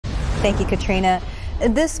Thank you, Katrina.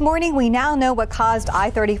 This morning, we now know what caused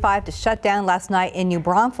I-35 to shut down last night in New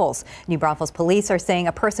Braunfels. New Braunfels police are saying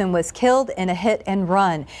a person was killed in a hit and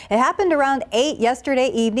run. It happened around 8 yesterday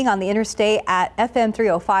evening on the Interstate at FM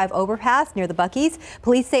 305 overpass near the Buc-ee's.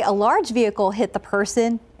 Police say a large vehicle hit the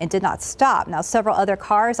person and did not stop. Now, several other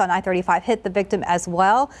cars on I-35 hit the victim as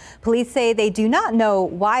well. Police say they do not know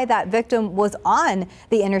why that victim was on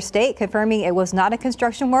the interstate, confirming it was not a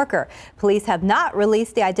construction worker. Police have not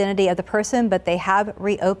released the identity of the person, but they have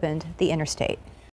reopened the interstate.